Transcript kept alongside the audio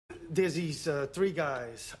there's these three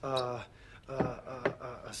guys, a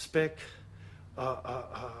spick, a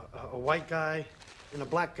white guy, and a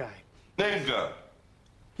black guy. Nigga.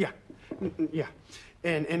 Yeah, yeah.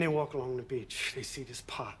 And they walk along the beach. They see this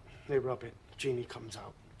pot. They rub it. Genie comes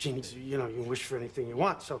out. Genie, you know, you can wish for anything you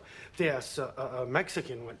want. So they ask a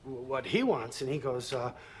Mexican what he wants, and he goes,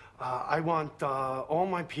 I want all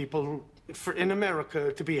my people in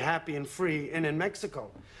America to be happy and free and in Mexico.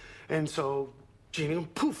 And so Genie,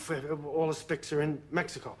 poof, all the spicks are in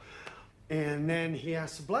Mexico. And then he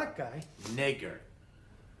asks the black guy. Nigger.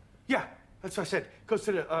 Yeah, that's what I said. Goes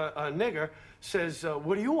to the nigger, says,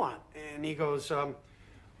 what do you want? And he goes,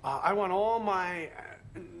 I want all my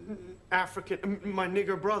my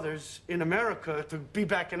nigger brothers in America to be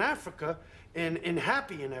back in Africa and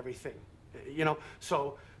happy and everything, you know?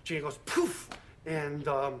 So Genie goes, poof, and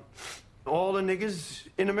all the niggers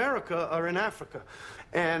in America are in Africa.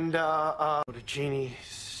 And the Genie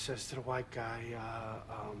says to the white guy,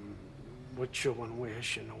 what's your one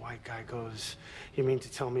wish? And the white guy goes, you mean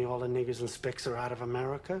to tell me all the niggers and spicks are out of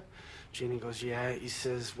America? Genie goes, yeah. He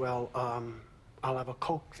says, well, I'll have a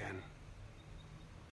Coke then.